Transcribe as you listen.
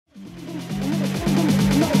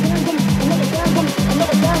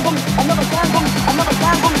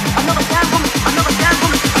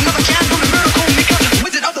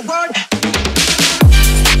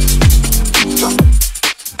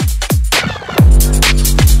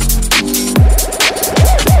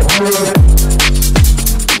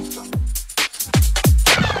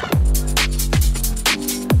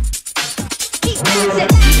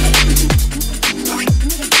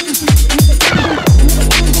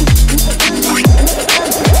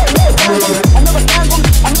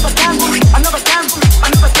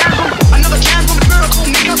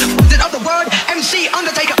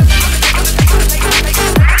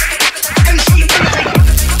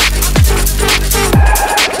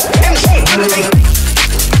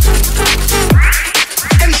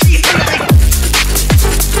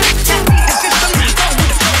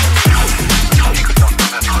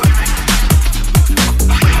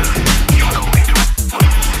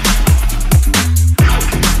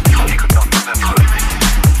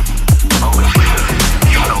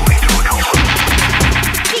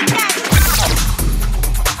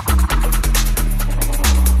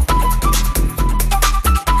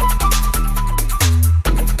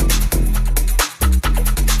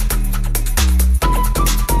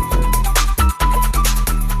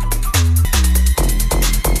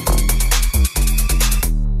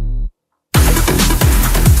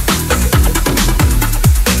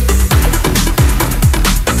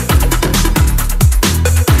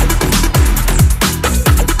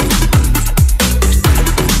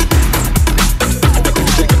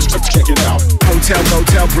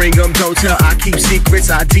don't tell. I keep secrets,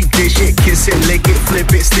 I deep dish it. Kiss it, lick it,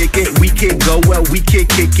 flip it, stick it. We can go well, we can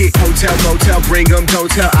kick it. Hotel, motel, bring them, don't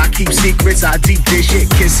tell. I keep secrets, I deep dish it.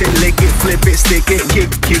 Kiss it, lick it, flip it, stick it. Kick,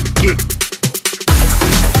 kick, kick.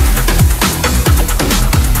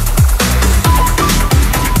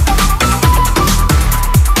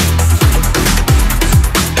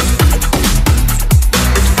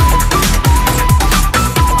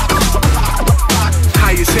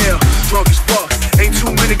 Drunk as fuck, ain't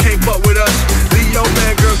too many can't fuck with us. Leo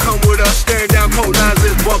man, girl, come with us. Staring down cold lines,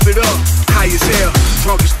 let's bump it up. High as hell,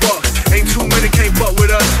 drunk as fuck, ain't too many can't fuck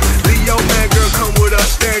with us. Leo man, girl, come with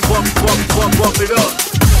us. Staring, bump it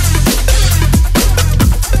up.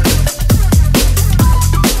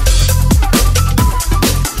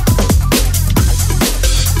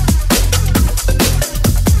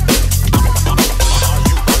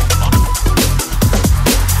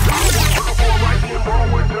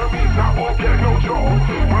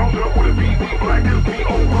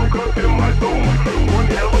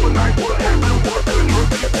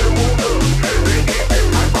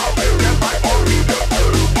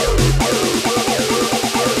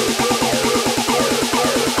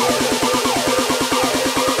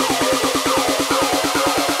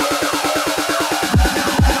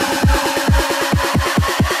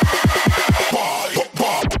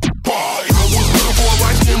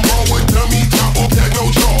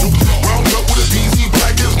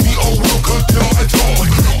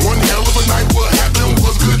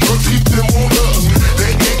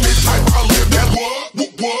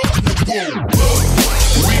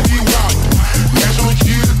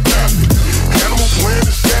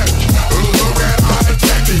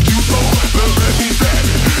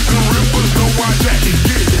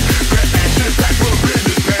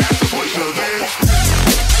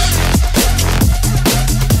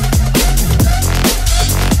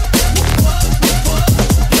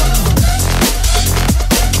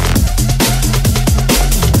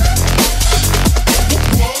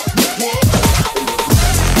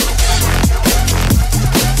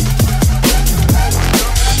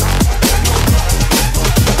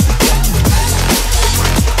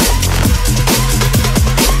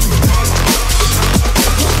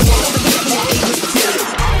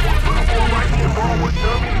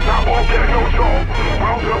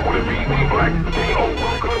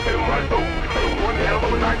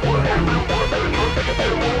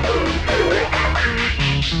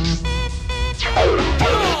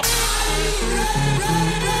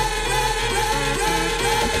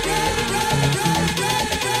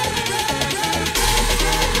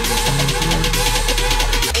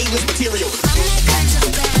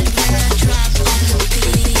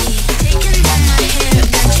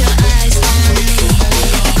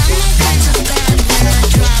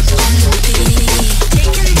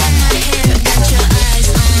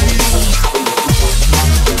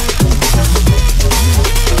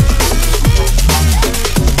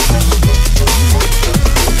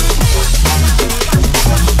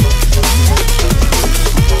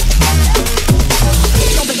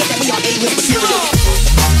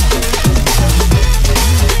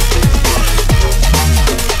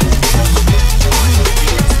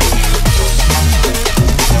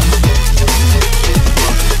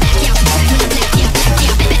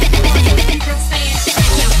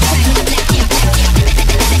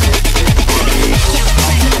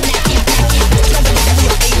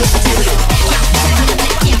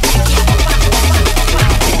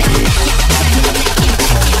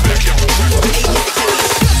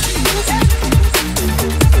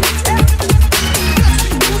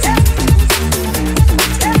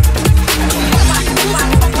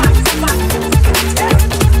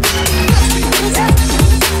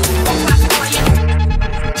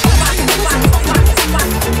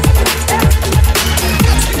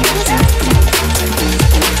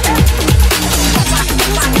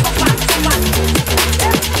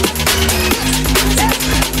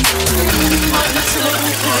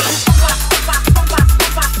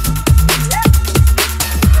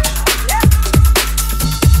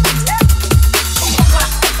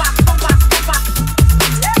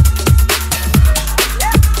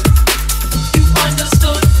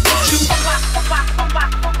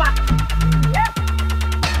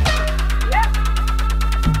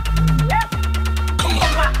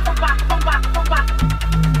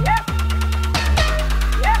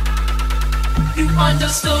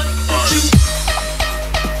 understood you.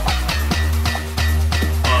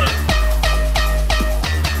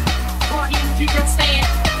 For him, you can stand.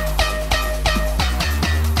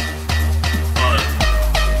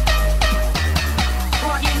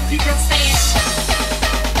 For him, you can stand.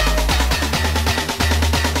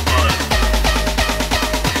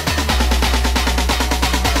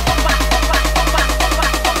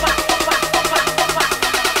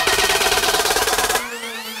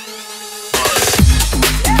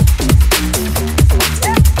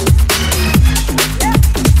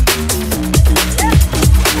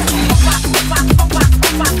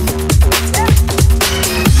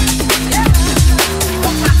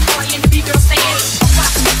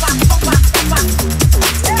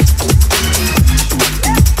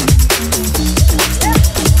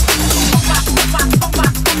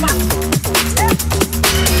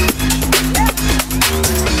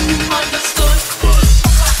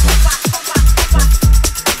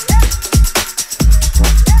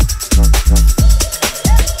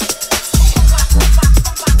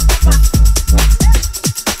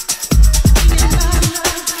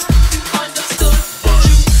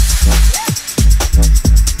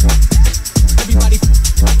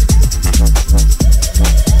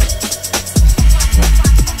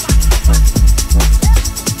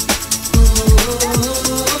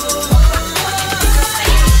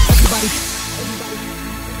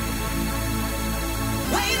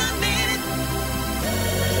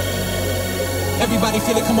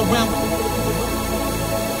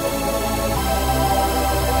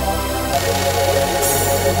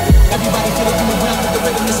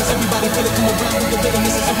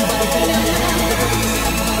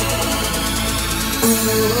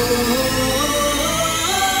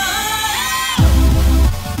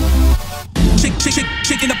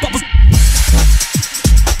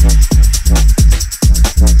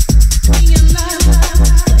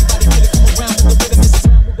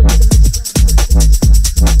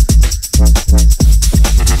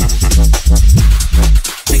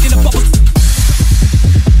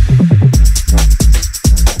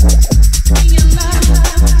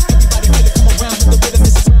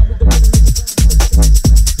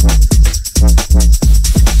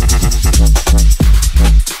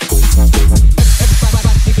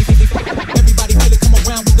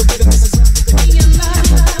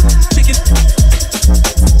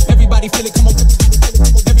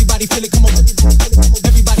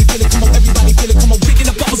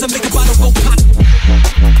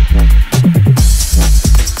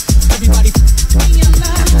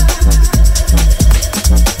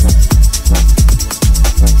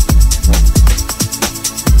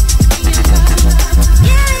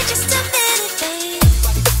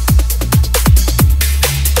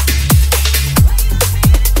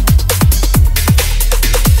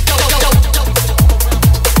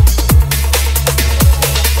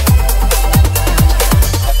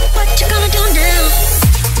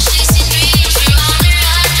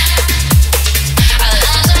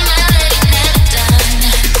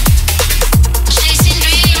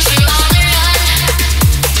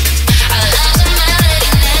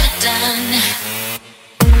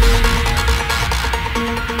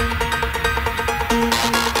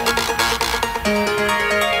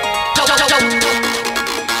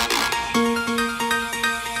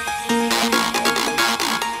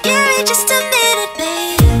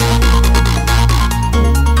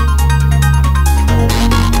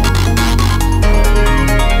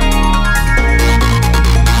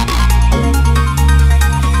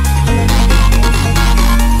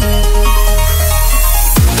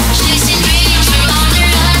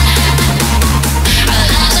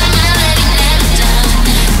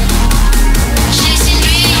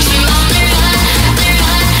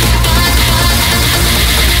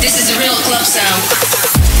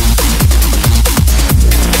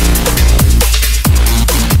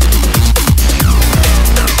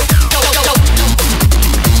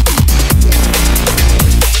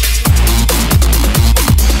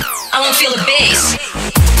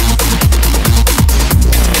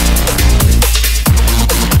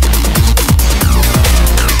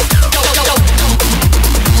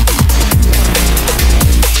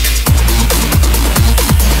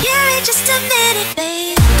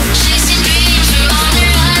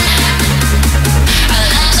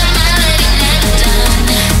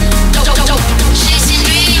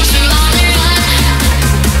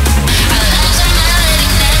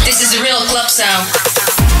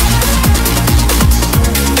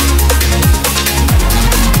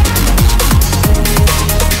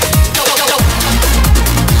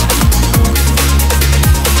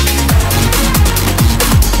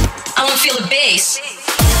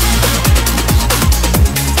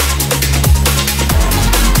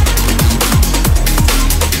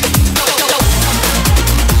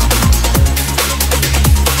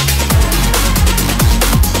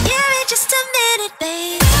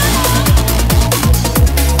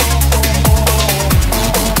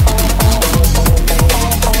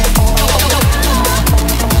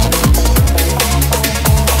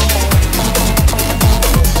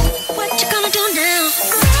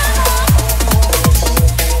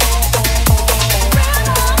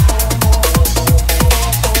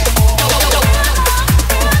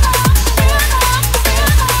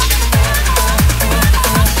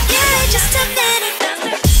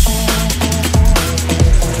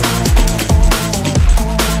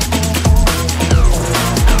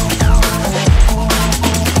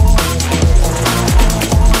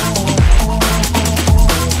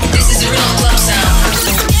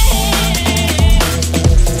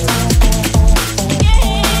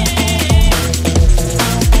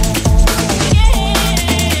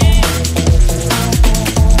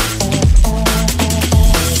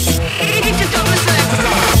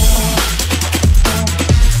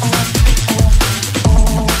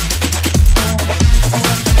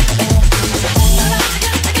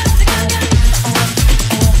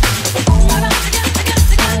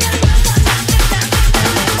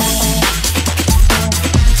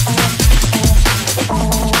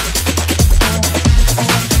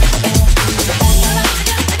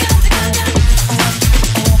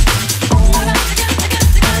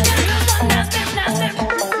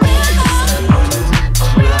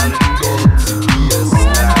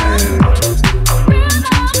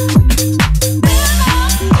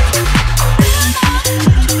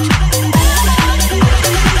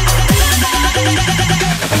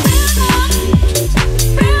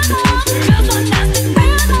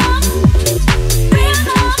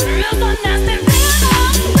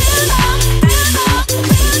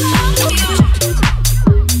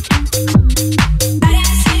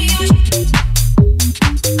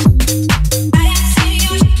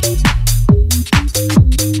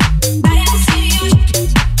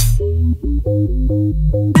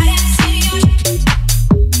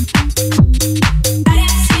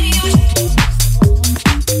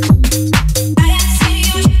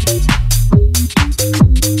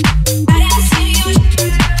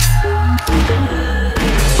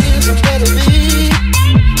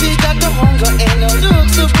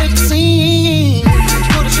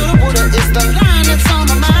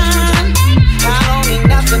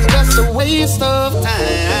 waste of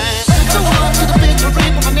time. So long to the paper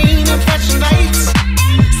with my name and flashing lights.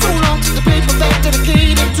 So long to the paper that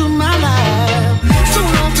dedicated to my life. So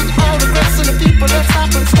long to the autographs and the people that stop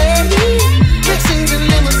and stay. Taxis and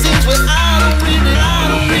limousines where I don't really care.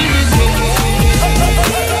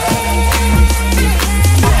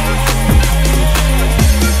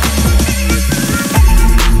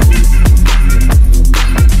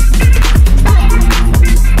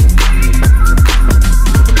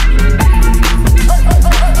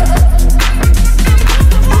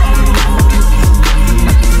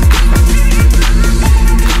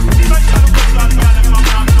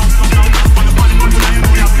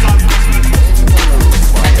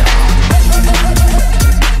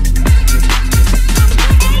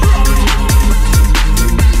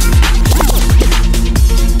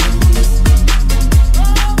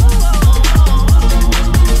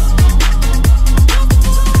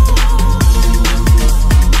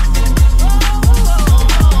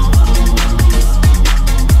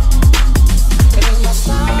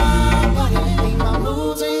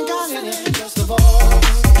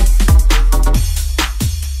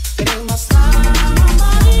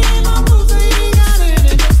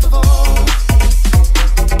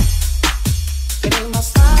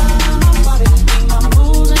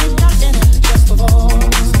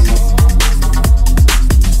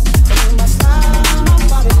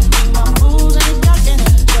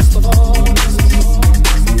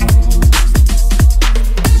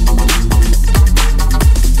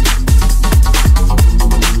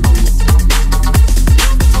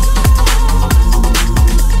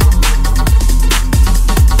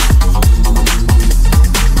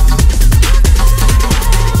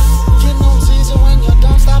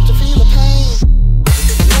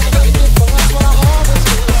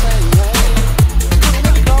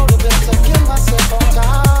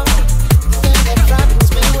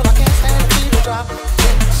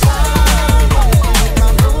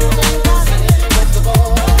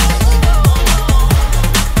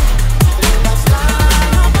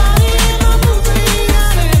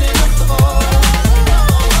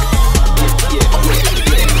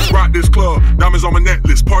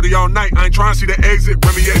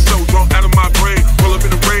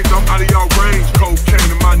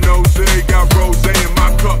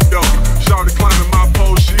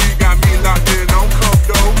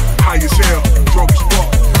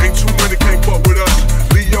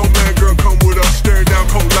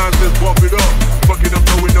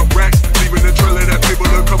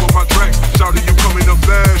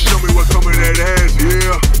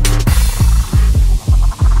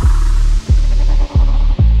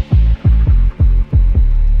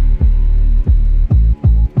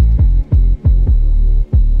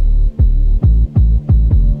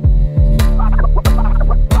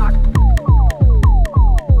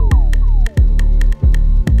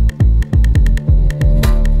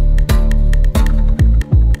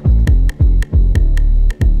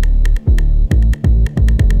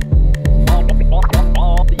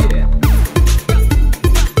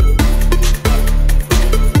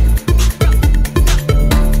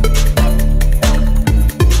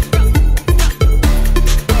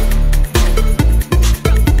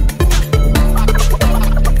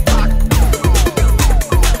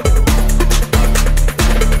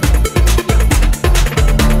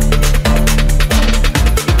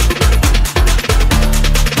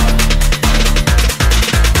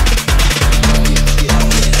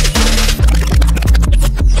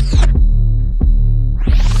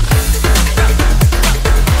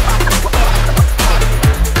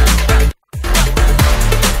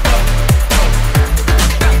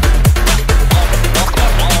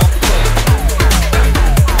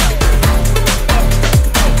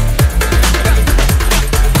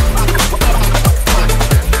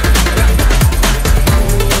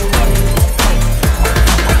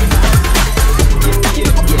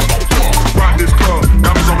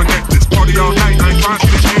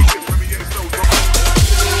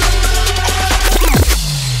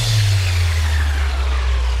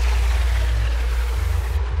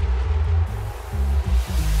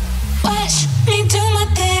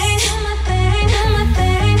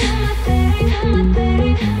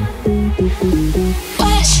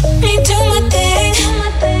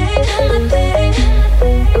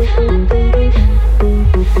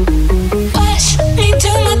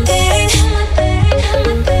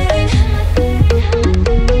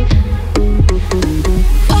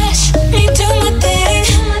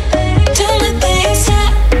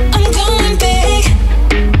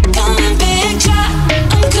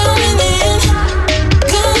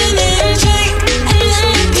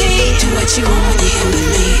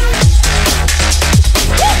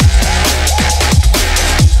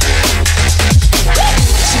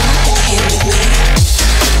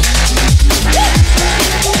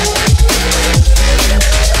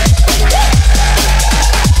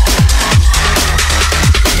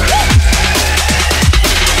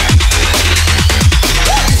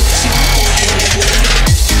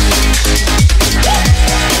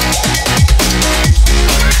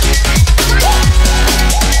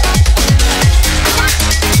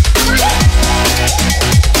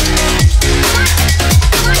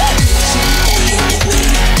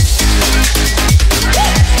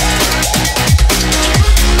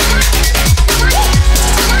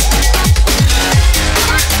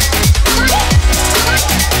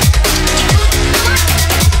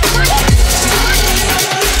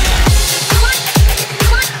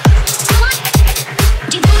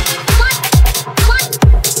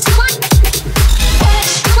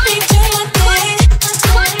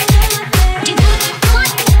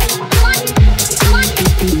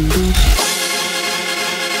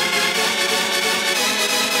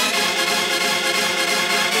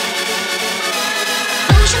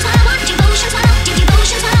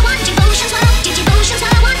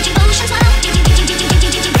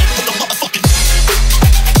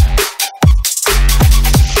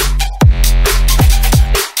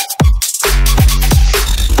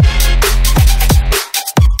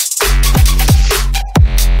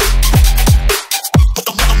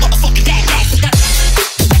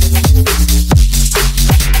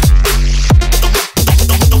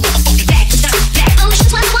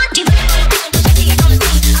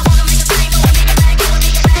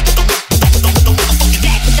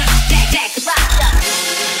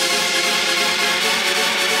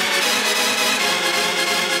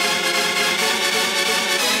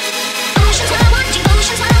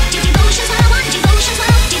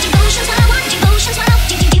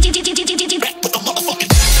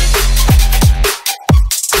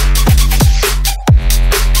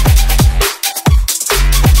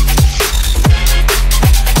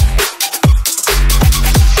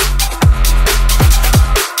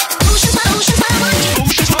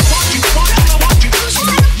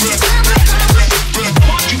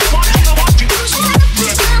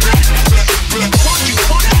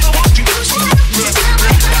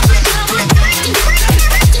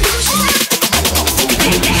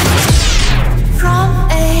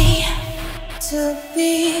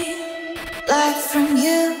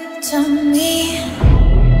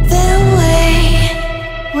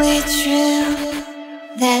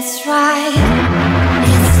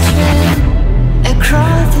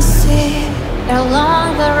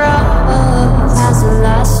 along the road as the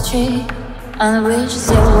last tree on which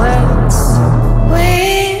there works.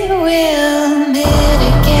 We will meet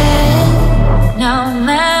again, no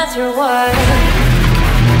matter what.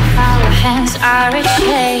 Our hands are a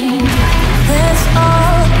chain. That's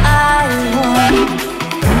all I want.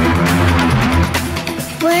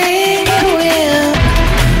 We will.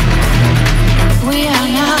 We are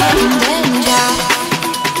not in danger.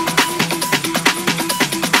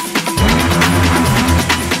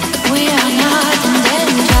 We are not in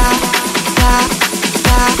danger.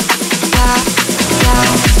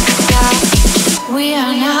 We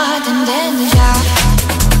are not in danger.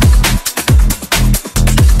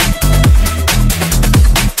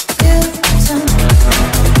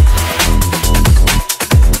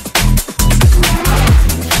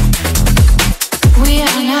 We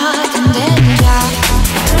are not in danger.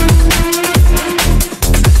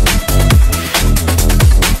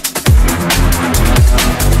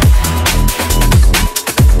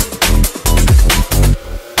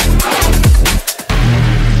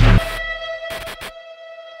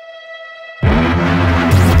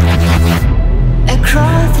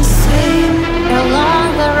 Across the sea, along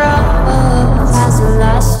the road, as the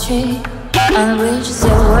last tree on which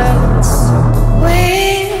there works. We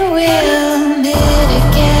will meet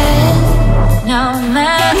again, no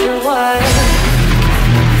matter what.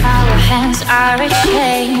 Our hands are a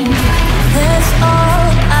chain. That's all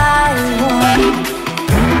I want.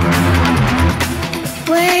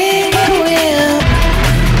 We will.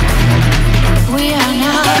 We are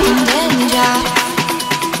not in danger.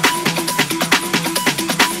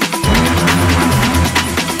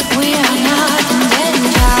 We are not in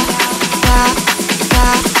danger.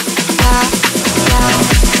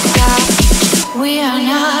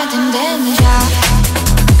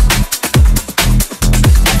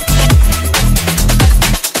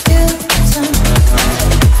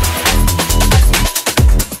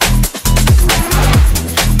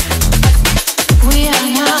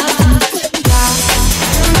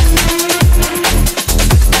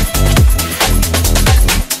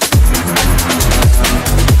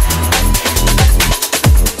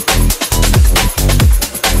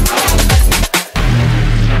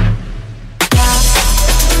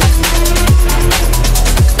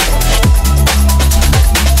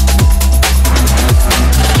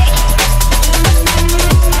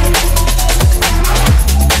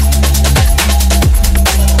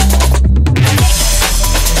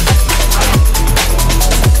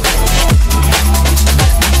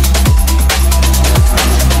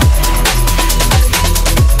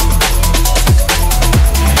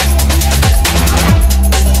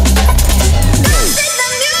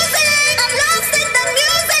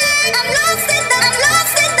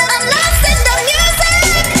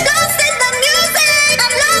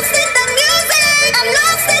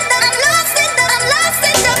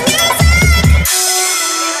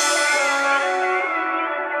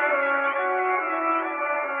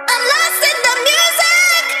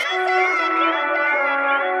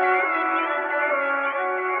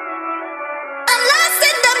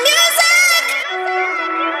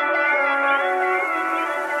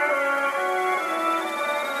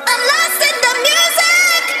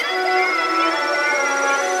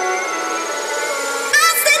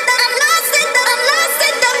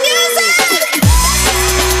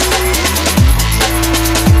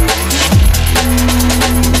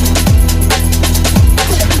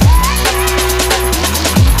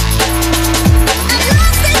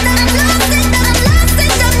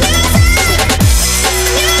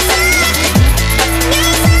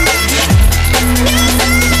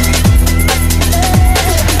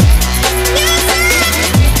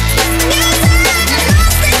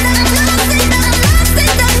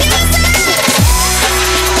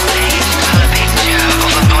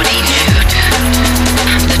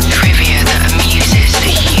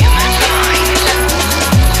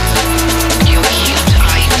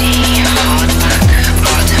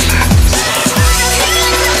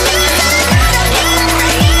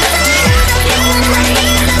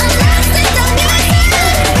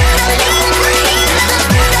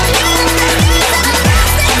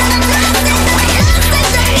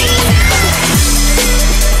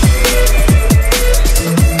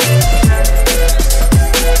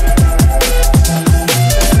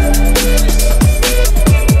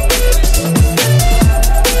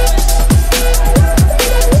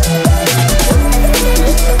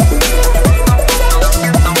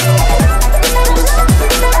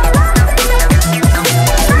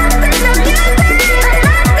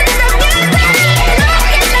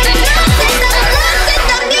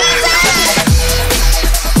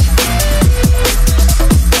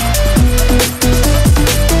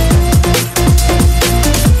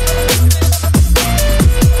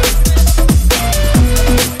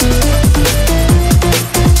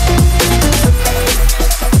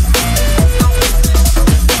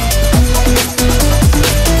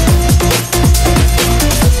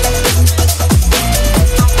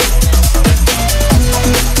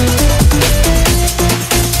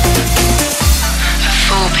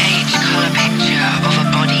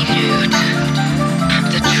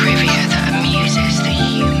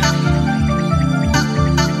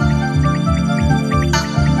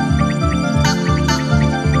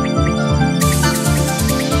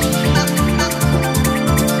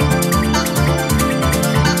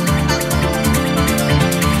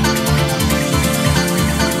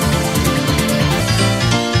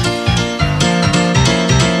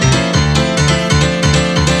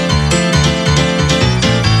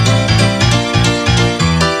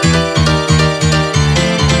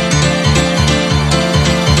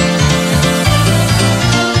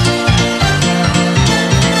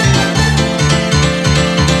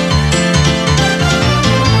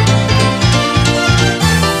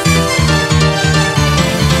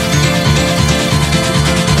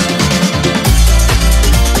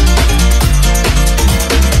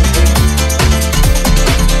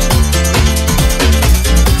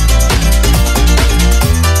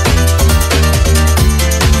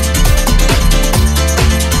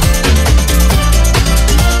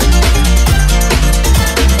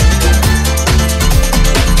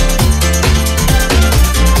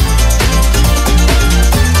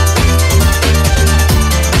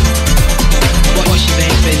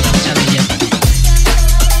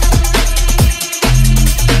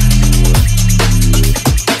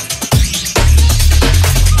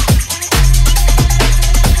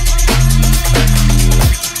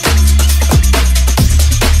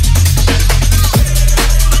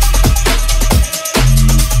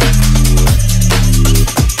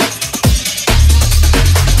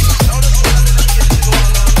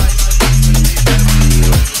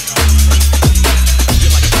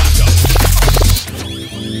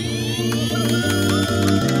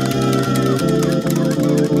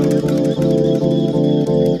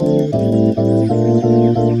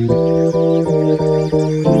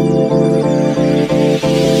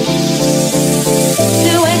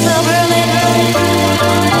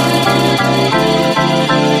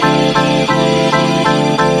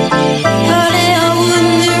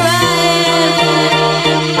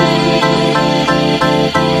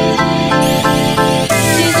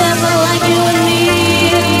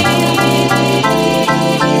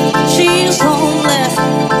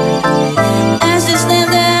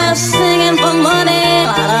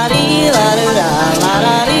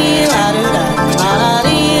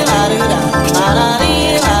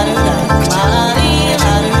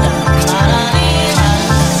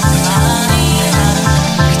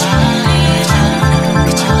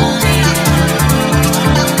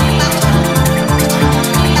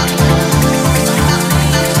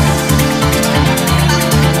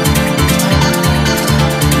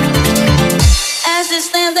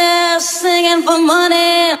 stand there singing for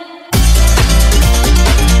money.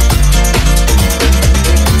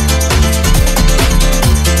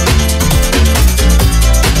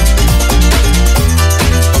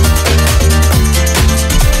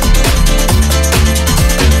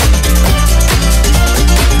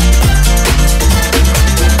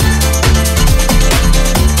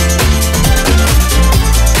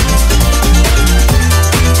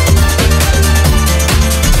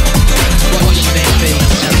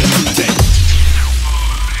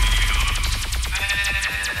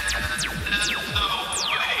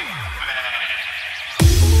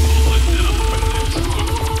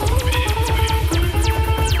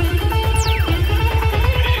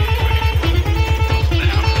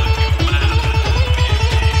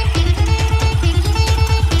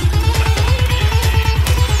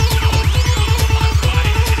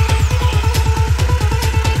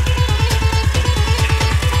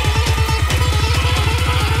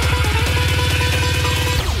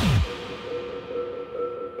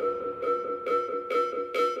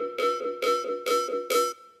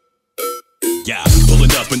 Yeah,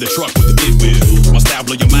 pulling up in the truck with the big wheel. My style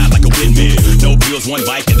blow your mind like a windmill. No bills, one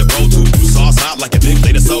bike and the road to. Sauce hot like a big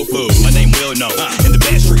plate of soul food. My name well known in the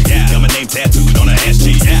bad street. Yeah, got my name tattooed on her ass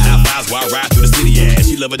cheek. High fives while I ride through the city. Yeah,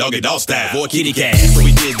 she love a doggy dog style. For a kitty cat, so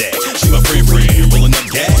we did that. She my friend, rolling up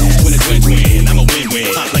gas. Twin, I'm a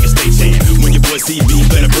win-win. Like a state champ. When your boy see me,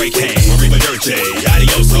 better break hands. Arriba Dirce,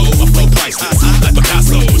 adioso. I flow priceless like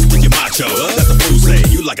Picasso's. With your macho, that's the food say.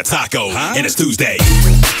 You like a taco, and it's Tuesday.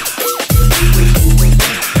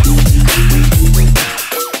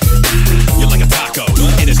 You're like a taco,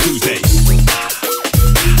 and it's Tuesday.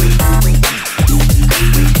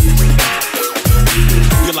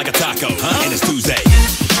 You're like a taco, and it's Tuesday.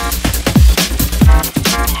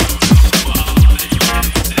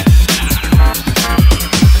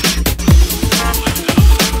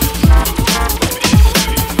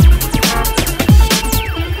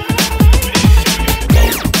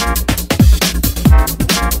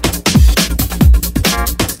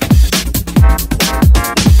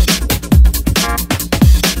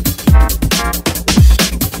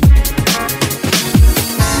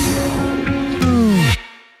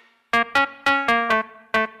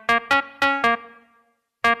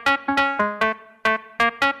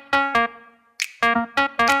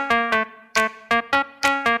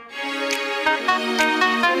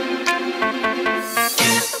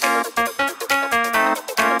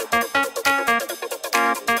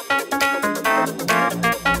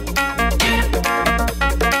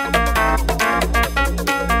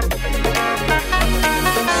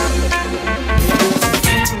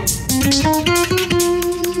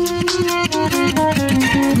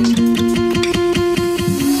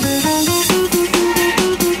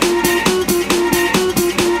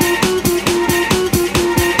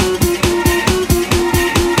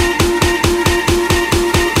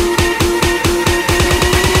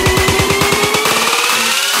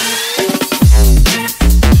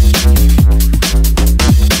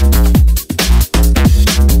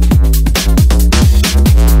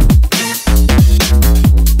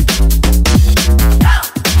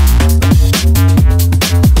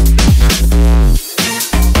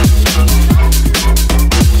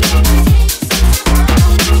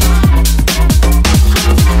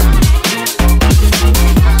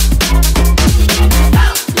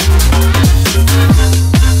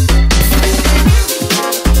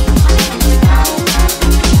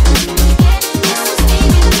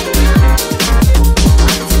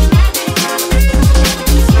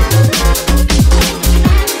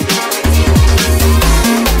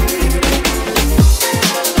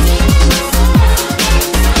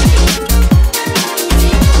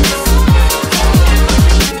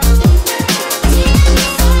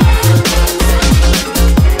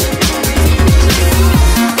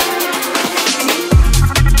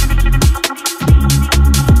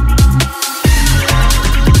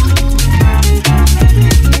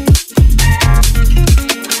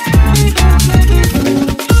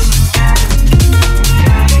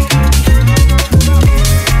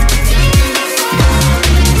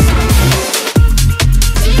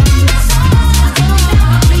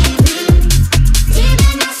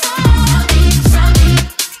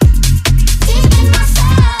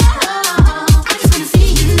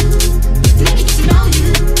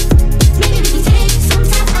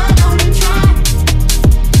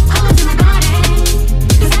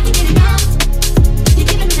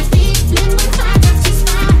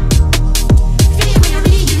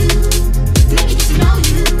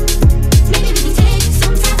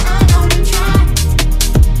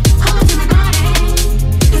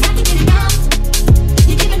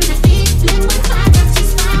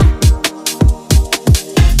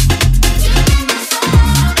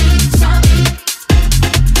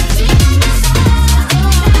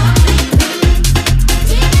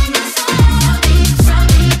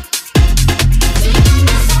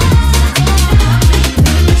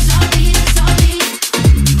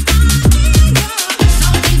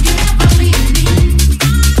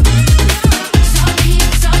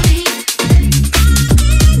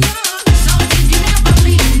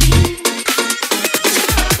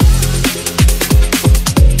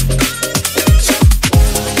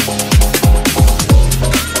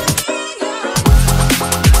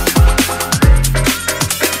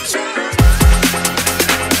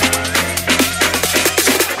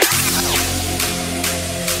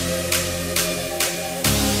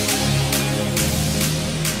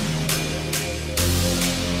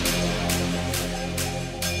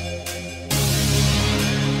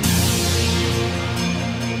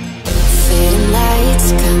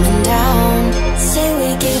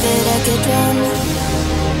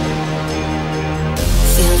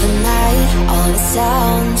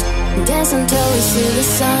 sound. Dance until we see the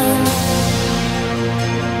sun.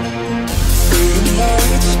 The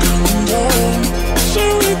lights coming down, so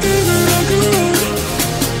we give it like a roll.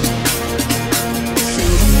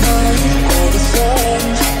 Feel the night, all the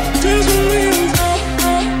sounds. Dance with me.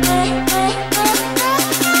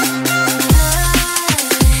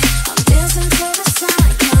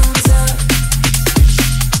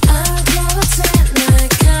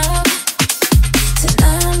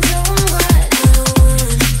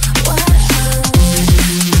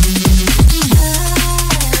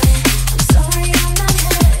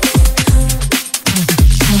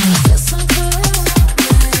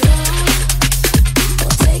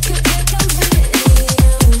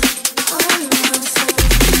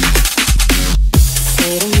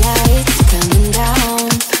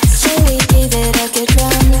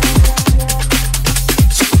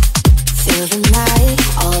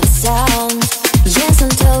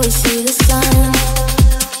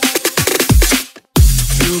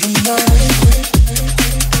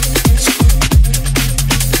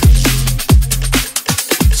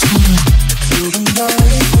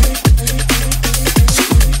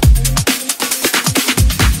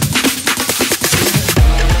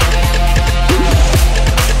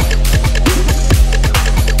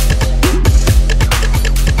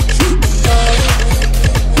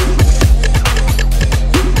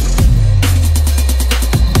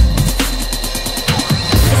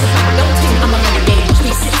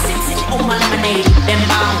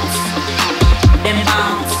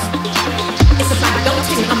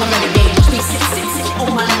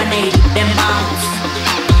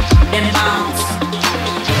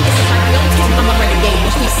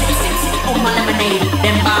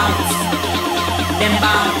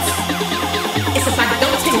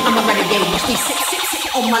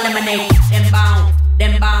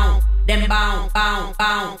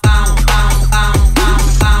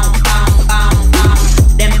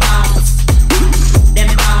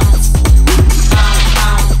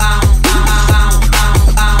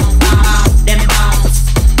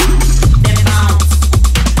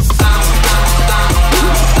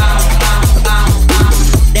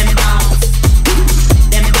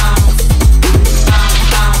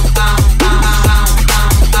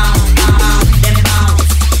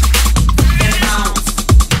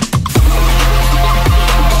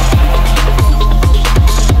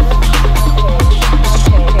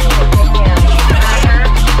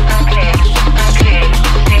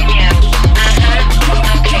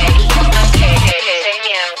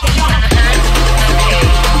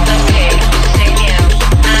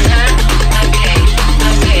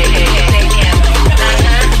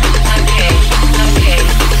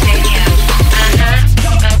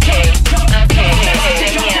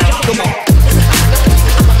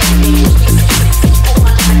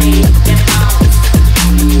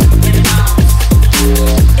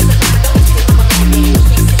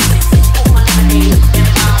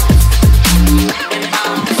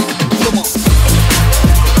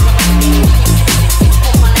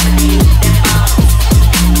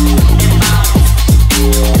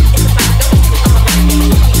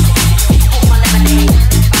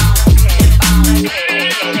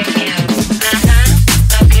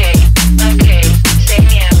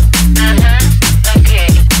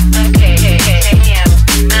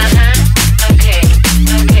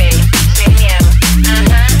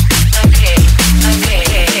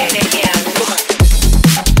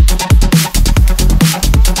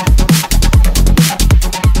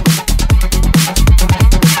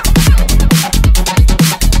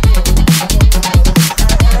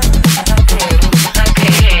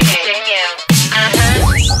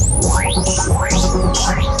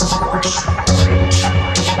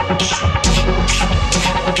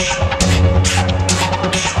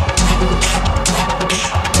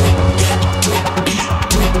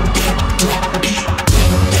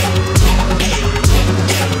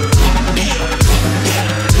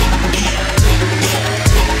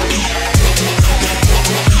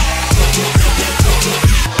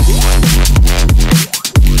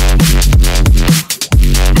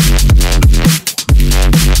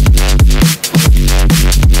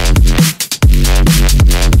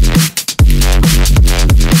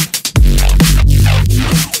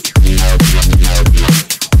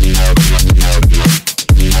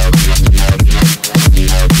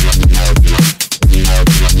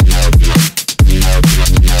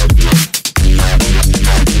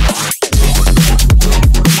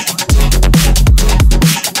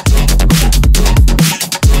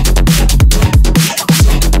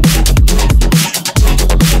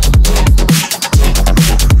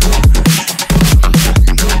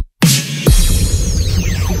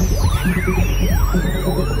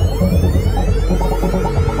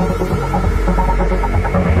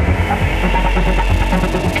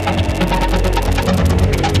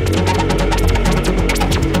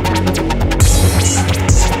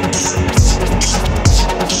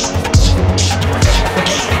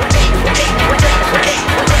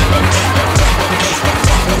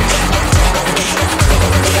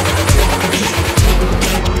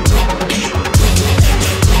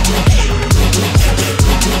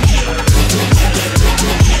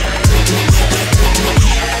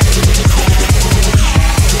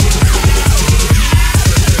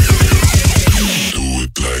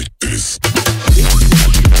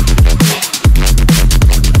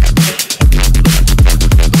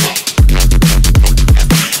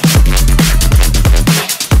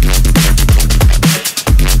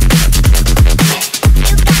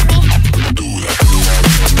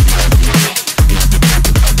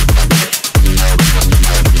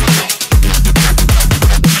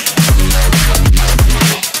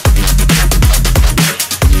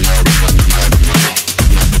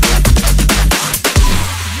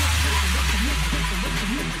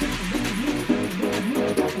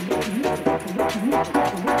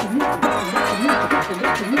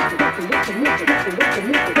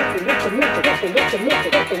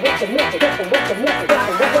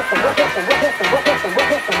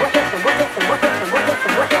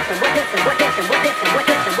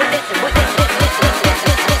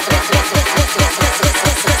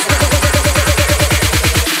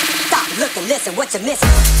 Listen, what you missing?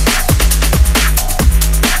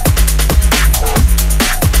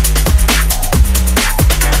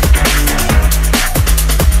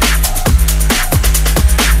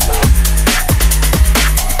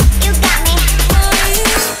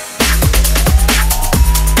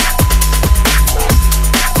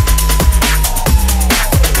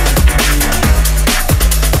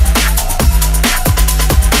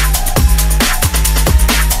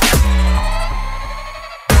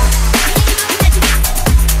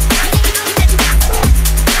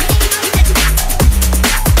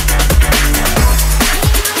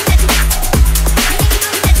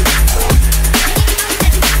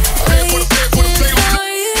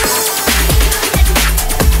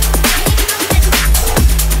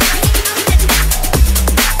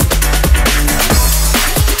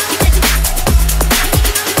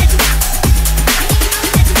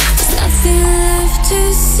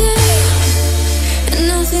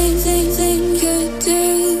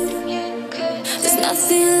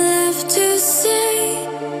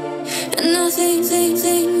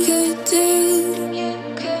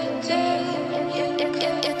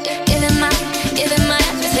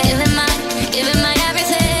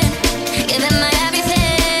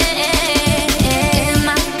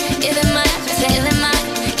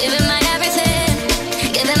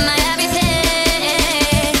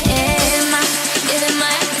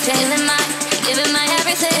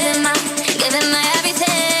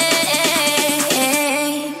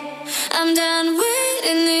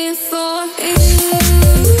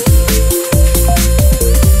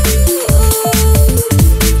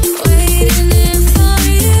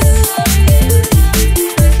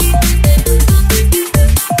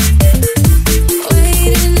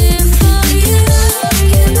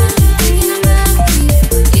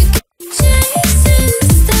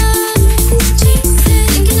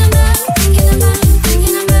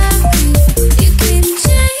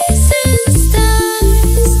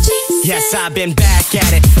 I've been back at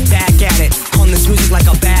it, on this music like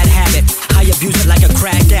a bad habit. I abuse it like a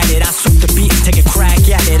crack addict. I swoop the beat and take a crack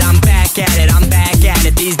at it. I'm back at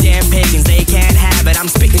it, these damn pagans, they can't have it. I'm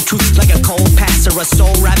spitting truth like a cold passer, a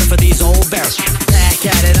soul rapper for these old barrels. Back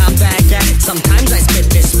at it, I'm back at it. Sometimes I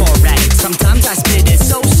spit this sporadic, sometimes I spit it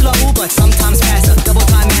so slow, but sometimes faster. Double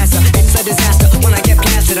time master, it's a disaster when I get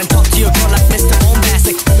blasted and talk to your girl like Mr.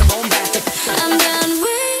 Bombastic. I'm done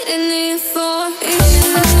waiting for you.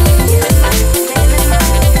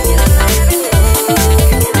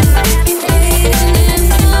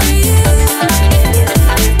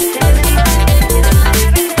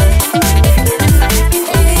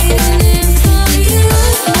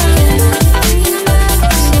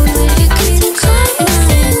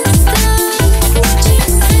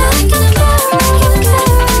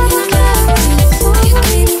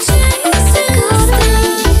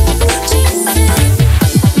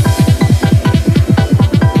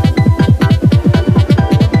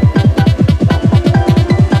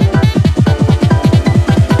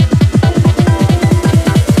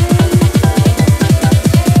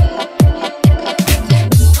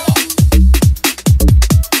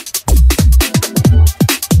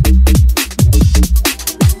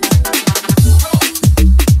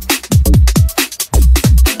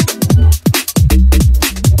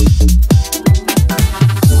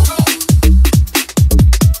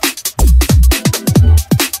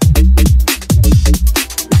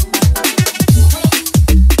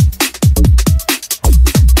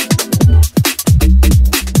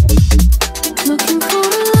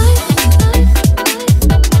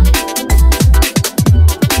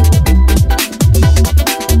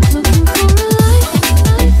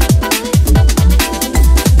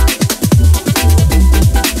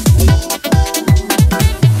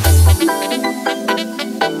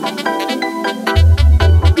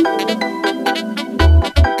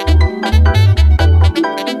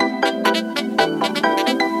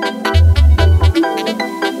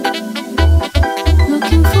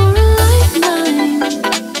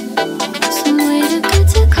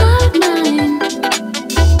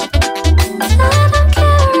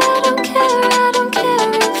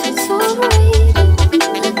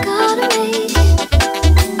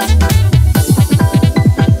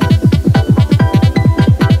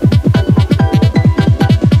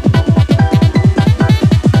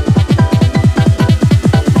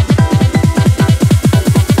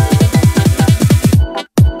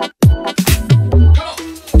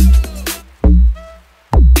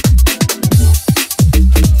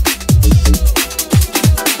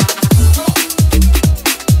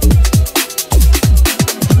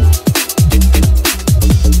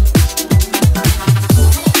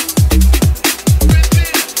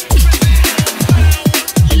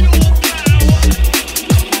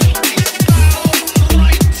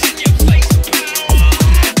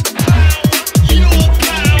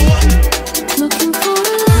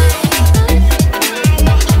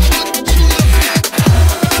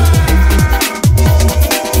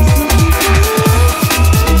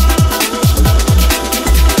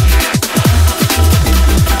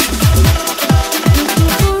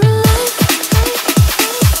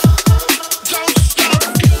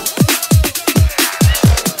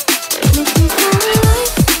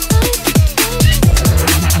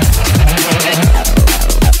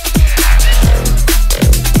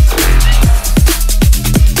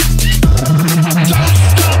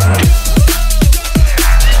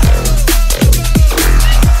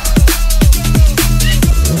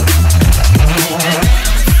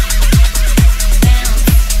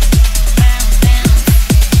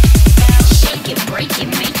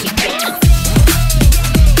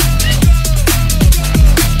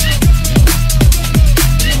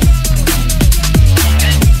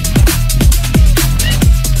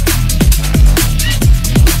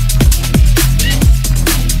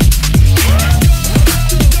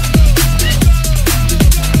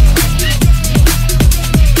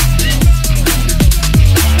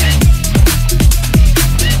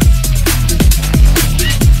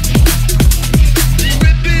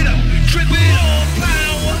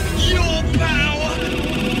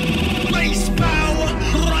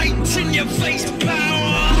 your face.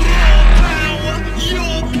 Power, power,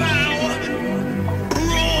 your power.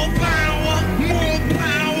 Raw power, more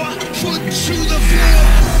power. Foot to the floor.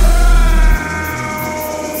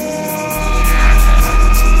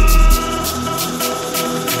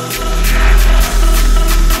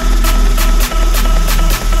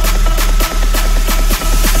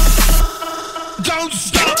 Don't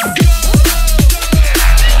stop.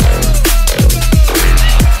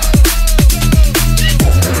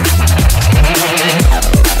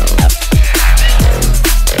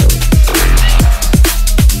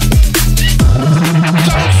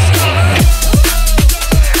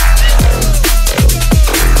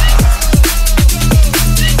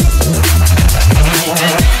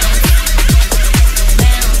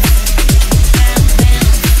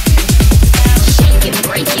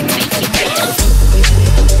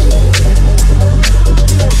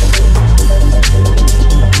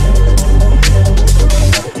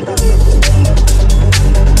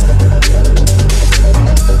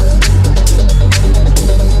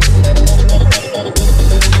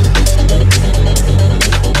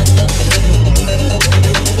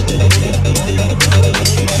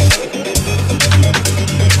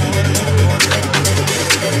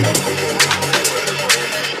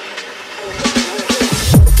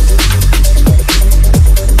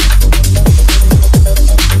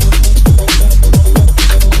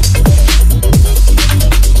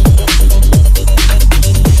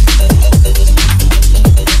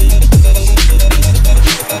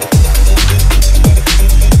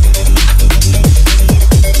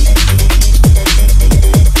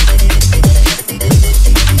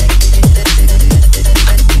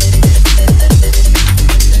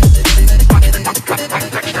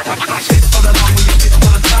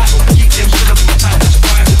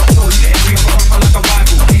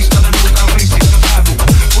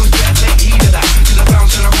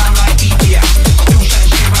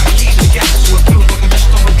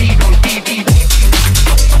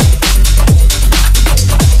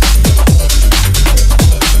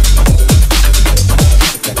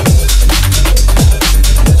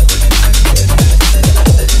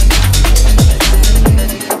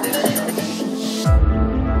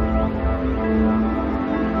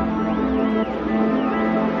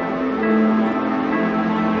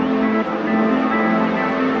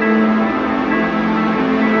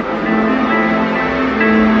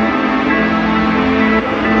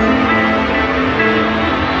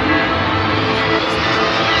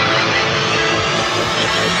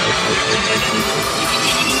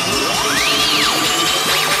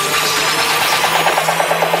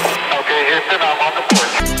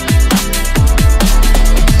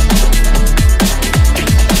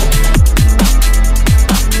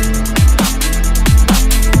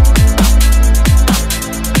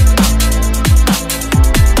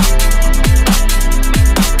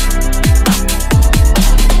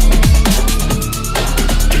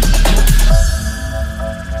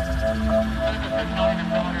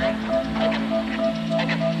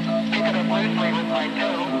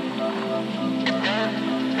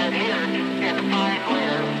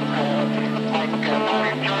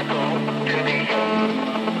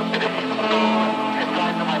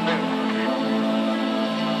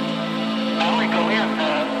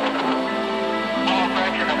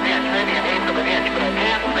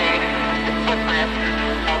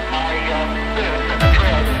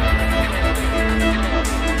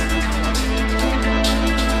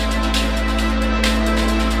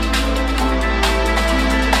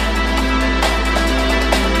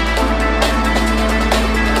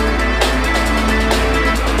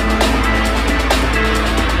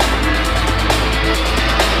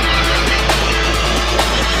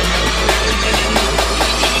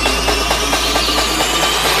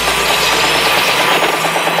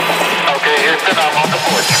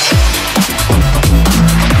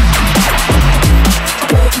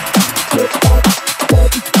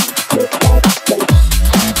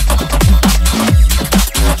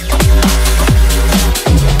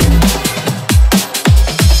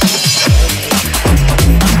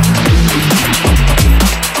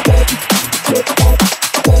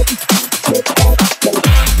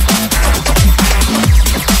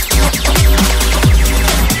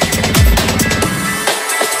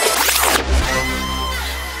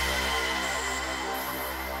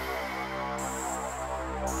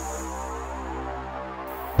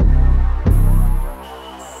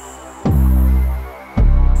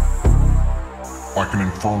 like an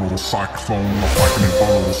infernal cyclone, like an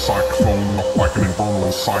infernal cyclone, like an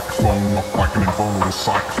infernal cyclone, like an infernal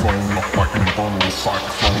cyclone, like an infernal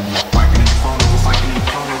cyclone, like an infernal cyclone, like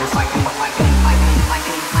an infernal cyclone, like an infernal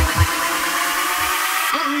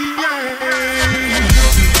cyclone.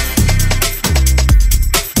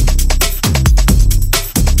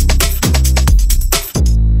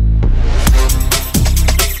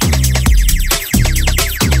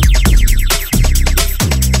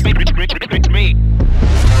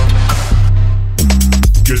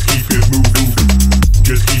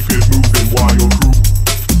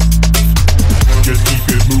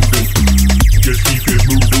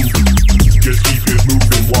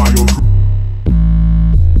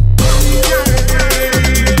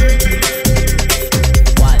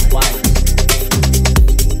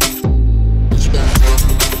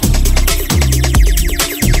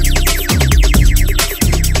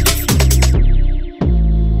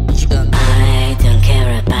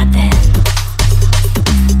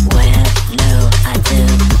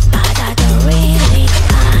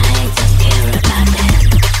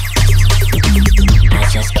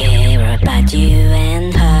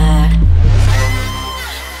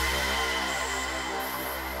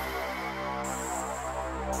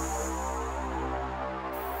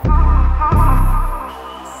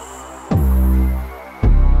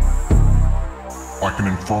 like an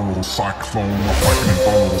infernal cyclone, like an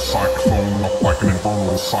infernal cyclone, like an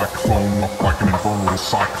infernal cyclone, like an infernal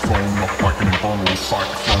cyclone, like an infernal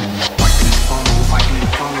cyclone.